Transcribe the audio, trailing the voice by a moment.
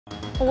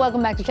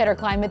Welcome back to Cheddar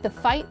Climate, the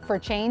fight for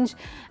change.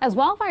 As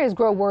wildfires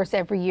grow worse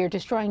every year,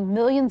 destroying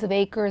millions of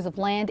acres of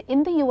land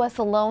in the U.S.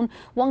 alone,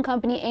 one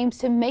company aims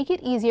to make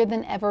it easier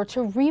than ever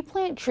to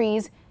replant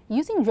trees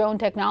using drone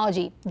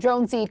technology.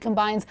 DroneSeed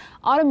combines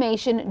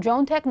automation,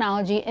 drone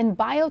technology, and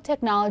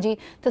biotechnology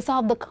to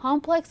solve the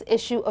complex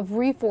issue of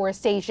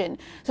reforestation.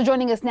 So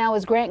joining us now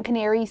is Grant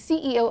Canary,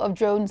 CEO of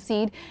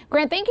DroneSeed.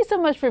 Grant, thank you so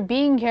much for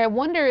being here. I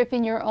wonder if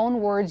in your own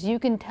words you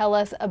can tell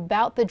us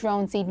about the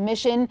DroneSeed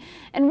mission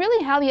and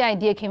really how the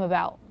idea came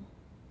about.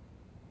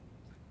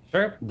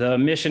 Sure. The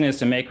mission is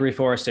to make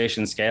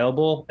reforestation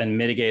scalable and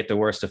mitigate the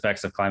worst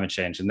effects of climate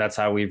change. And that's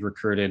how we've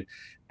recruited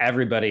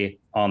everybody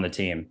on the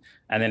team.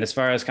 And then as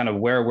far as kind of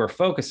where we're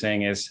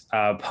focusing is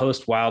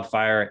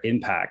post-wildfire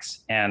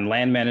impacts, and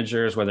land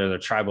managers, whether they're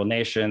tribal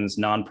nations,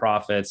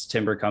 nonprofits,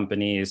 timber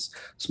companies,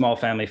 small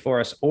family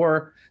forests,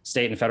 or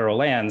state and federal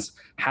lands,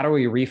 how do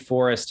we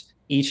reforest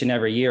each and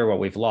every year what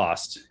we've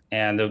lost?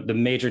 And the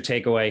major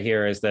takeaway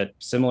here is that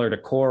similar to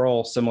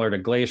coral, similar to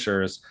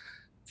glaciers,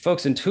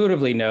 folks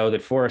intuitively know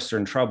that forests are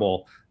in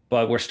trouble,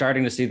 but we're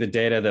starting to see the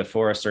data that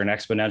forests are in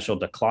exponential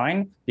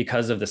decline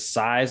because of the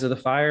size of the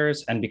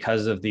fires and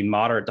because of the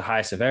moderate to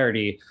high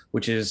severity,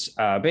 which is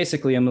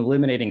basically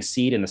eliminating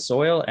seed in the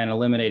soil and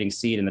eliminating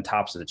seed in the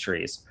tops of the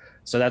trees.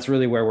 So that's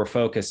really where we're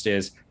focused,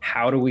 is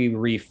how do we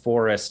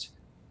reforest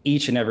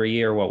each and every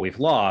year what we've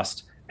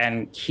lost?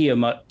 And key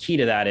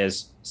to that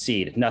is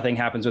seed. Nothing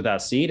happens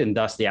without seed, and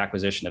thus the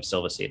acquisition of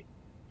Silvaseed.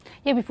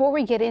 Yeah, before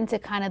we get into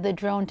kind of the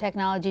drone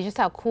technology, just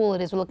how cool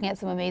it is, we're looking at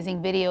some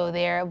amazing video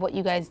there of what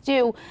you guys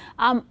do.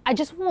 I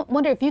just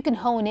wonder if you can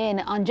hone in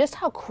on just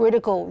how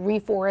critical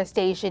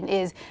reforestation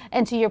is.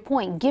 And to your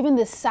point, given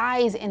the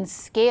size and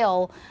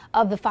scale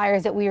of the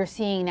fires that we are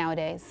seeing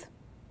nowadays.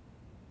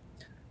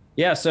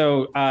 Yeah,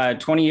 so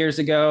 20 years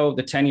ago,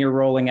 the 10-year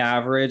rolling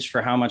average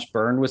for how much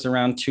burned was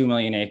around 2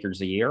 million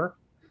acres a year.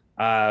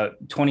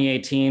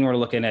 2018, we're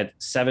looking at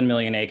 7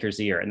 million acres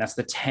a year, and that's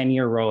the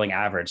 10-year rolling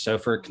average. So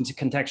to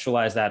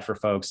contextualize that for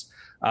folks,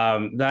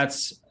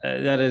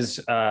 that is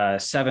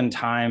 7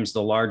 times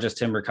the largest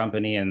timber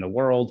company in the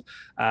world,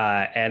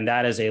 and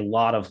that is a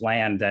lot of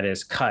land that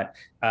is cut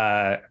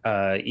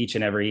each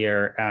and every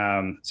year.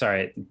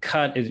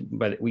 Cut is,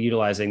 but we're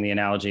utilizing the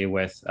analogy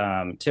with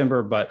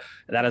timber, but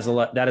that is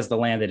the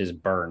land that is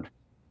burned.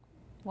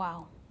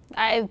 Wow.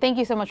 Thank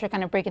you so much for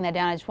kind of breaking that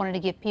down. I just wanted to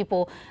give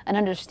people an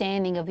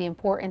understanding of the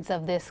importance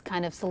of this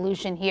kind of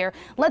solution here.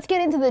 Let's get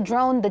into the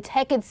drone, the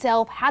tech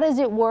itself. How does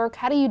it work?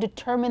 How do you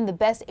determine the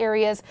best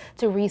areas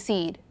to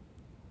reseed?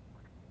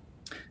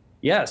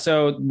 Yeah,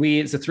 so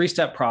it's a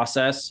 3-step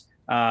process.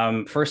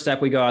 First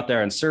step, we go out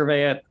there and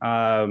survey it.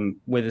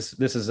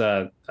 This is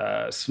a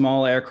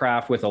small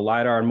aircraft with a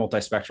LiDAR and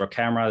multispectral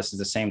camera. This is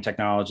the same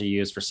technology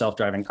used for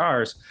self-driving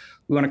cars.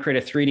 We want to create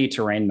a 3D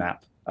terrain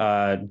map.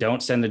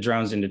 Don't send the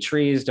drones into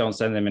trees, don't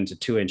send them into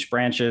 2-inch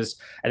branches.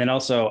 And then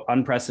also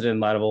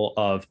unprecedented level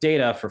of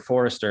data for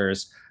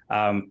foresters.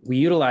 We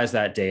utilize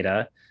that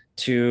data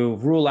to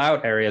rule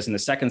out areas in the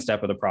second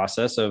step of the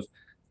process of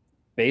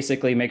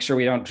basically make sure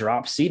we don't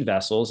drop seed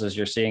vessels, as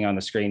you're seeing on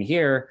the screen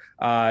here,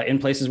 in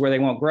places where they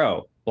won't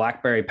grow.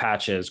 Blackberry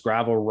patches,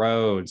 gravel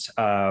roads,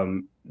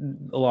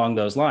 along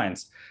those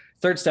lines.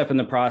 Third step in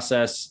the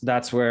process,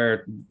 that's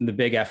where the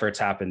big efforts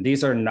happen.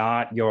 These are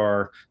not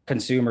your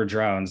consumer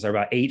drones. They're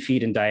about 8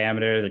 feet in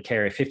diameter. They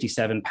carry a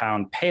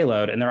 57-pound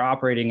payload, and they're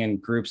operating in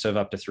groups of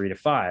up to 3 to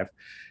 5.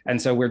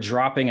 And so we're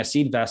dropping a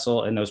seed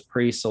vessel in those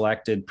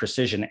pre-selected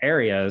precision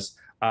areas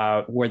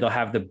where they'll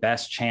have the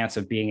best chance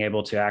of being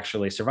able to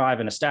actually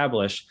survive and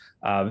establish,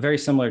 very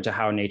similar to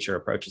how nature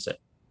approaches it.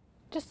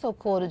 Just so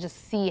cool to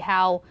just see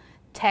how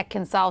tech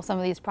can solve some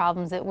of these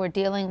problems that we're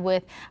dealing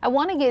with. I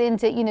want to get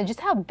into,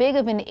 just how big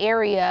of an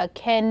area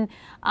can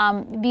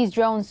these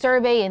drones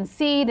survey and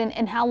seed,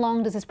 and how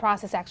long does this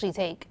process actually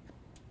take?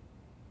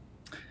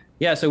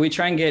 Yeah, so we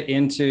try and get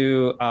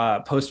into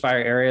post-fire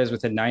areas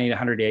within 90 to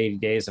 180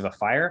 days of a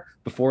fire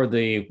before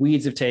the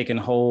weeds have taken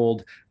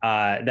hold.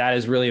 That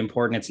is really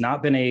important. It's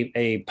not been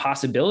a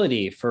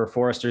possibility for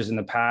foresters in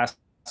the past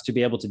to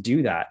be able to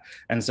do that.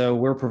 And so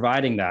we're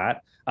providing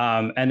that.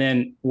 And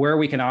then where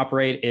we can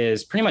operate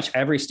is pretty much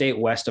every state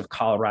west of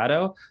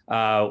Colorado.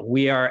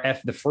 We are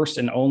the first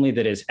and only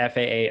that is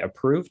FAA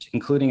approved,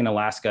 including in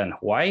Alaska and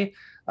Hawaii.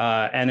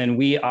 And then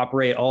we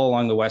operate all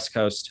along the West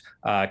Coast,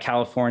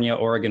 California,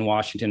 Oregon,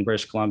 Washington,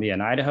 British Columbia,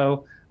 and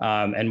Idaho.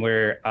 And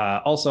we're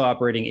also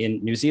operating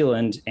in New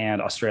Zealand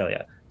and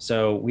Australia.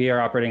 So we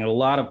are operating in a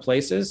lot of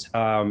places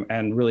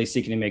and really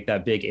seeking to make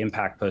that big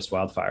impact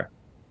post-wildfire.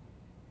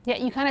 Yeah,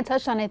 you kind of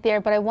touched on it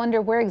there, but I wonder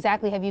where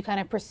exactly have you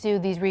kind of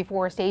pursued these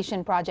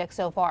reforestation projects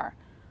so far?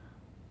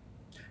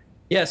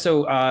 Yeah,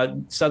 so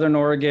Southern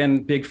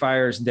Oregon, big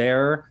fires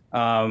there,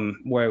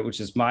 which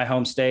is my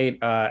home state,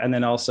 and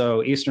then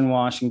also Eastern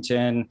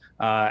Washington,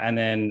 and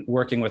then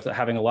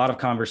having a lot of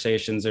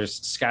conversations. There's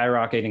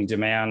skyrocketing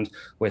demand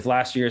with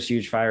last year's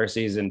huge fire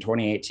season,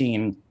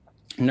 2018.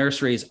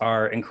 Nurseries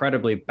are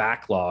incredibly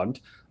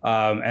backlogged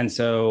And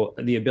so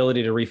the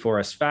ability to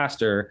reforest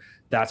faster,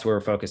 that's where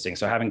we're focusing.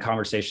 So having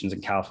conversations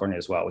in California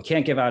as well. We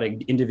can't give out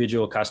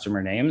individual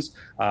customer names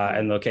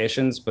and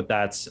locations, but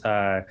that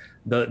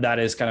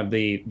is kind of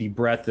the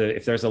breadth.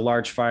 If there's a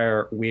large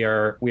fire, we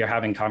are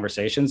having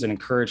conversations and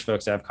encourage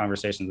folks to have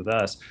conversations with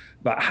us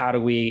about how do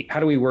we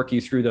work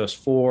you through those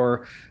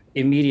 4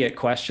 immediate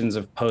questions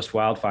of post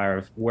wildfire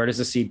of where does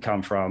the seed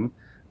come from?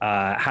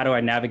 How do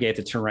I navigate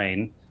the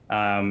terrain?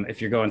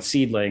 If you're going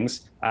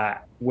seedlings,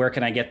 where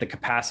can I get the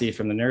capacity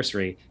from the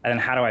nursery? And then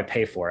how do I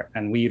pay for it?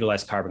 And we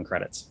utilize carbon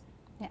credits.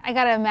 Yeah, I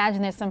got to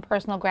imagine there's some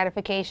personal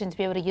gratification to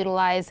be able to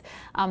utilize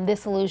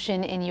this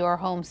solution in your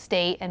home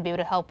state and be able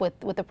to help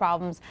with the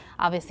problems,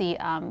 obviously,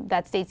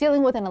 that state's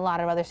dealing with and a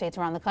lot of other states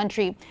around the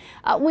country.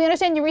 We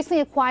understand you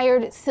recently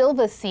acquired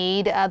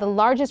Silvaseed, the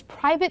largest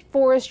private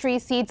forestry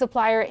seed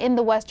supplier in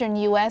the Western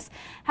U.S.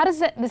 How does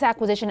this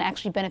acquisition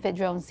actually benefit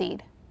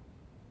DroneSeed?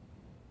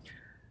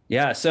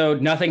 Yeah, so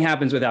nothing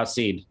happens without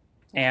seed.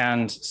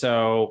 And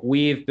so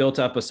we've built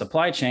up a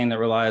supply chain that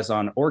relies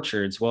on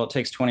orchards. Well, it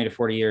takes 20 to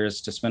 40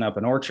 years to spin up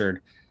an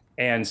orchard.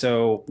 And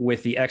so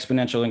with the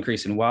exponential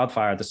increase in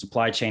wildfire, the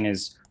supply chain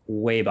is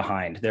way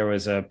behind. There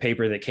was a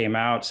paper that came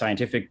out,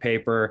 scientific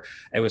paper.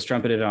 It was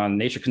trumpeted on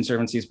Nature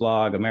Conservancy's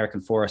blog, American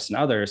Forests, and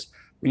others.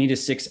 We need a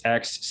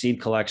 6x seed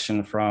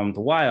collection from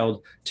the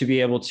wild to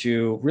be able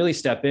to really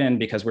step in,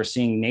 because we're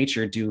seeing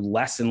nature do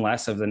less and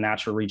less of the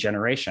natural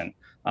regeneration.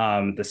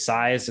 The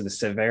size and the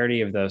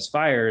severity of those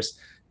fires,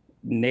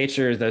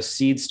 nature, those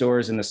seed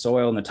stores in the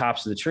soil and the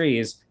tops of the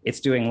trees, it's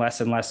doing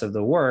less and less of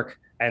the work.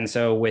 And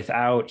so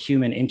without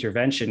human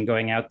intervention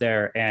going out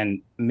there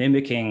and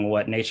mimicking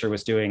what nature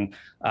was doing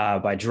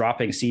by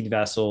dropping seed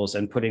vessels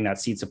and putting that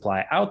seed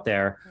supply out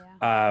there,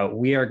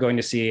 we are going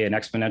to see an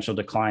exponential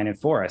decline in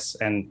forests.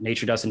 And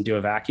nature doesn't do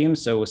a vacuum.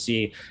 So we'll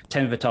see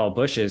 10-foot tall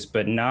bushes,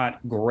 but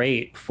not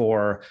great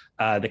for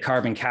the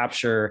carbon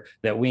capture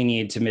that we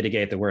need to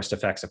mitigate the worst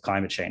effects of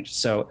climate change.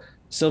 So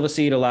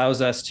Silvaseed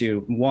allows us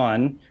to,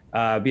 one,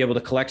 be able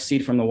to collect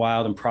seed from the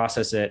wild and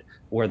process it.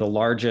 We're the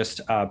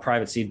largest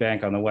private seed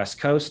bank on the West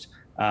Coast.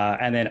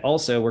 And then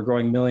also we're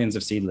growing millions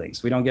of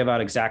seedlings. We don't give out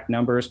exact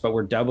numbers, but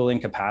we're doubling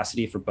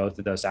capacity for both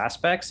of those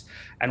aspects.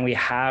 And we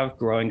have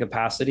growing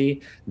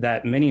capacity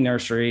that many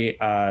nurseries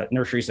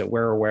that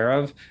we're aware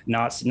of,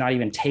 not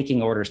even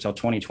taking orders till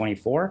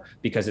 2024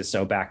 because it's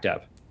so backed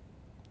up.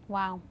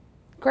 Wow.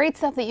 Great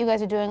stuff that you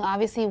guys are doing,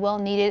 obviously well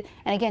needed.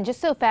 And again,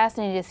 just so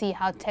fascinating to see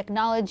how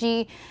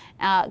technology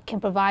can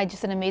provide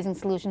just an amazing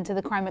solution to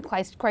the climate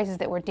crisis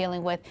that we're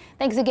dealing with.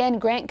 Thanks again,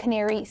 Grant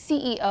Canary,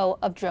 CEO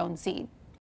of DroneSeed.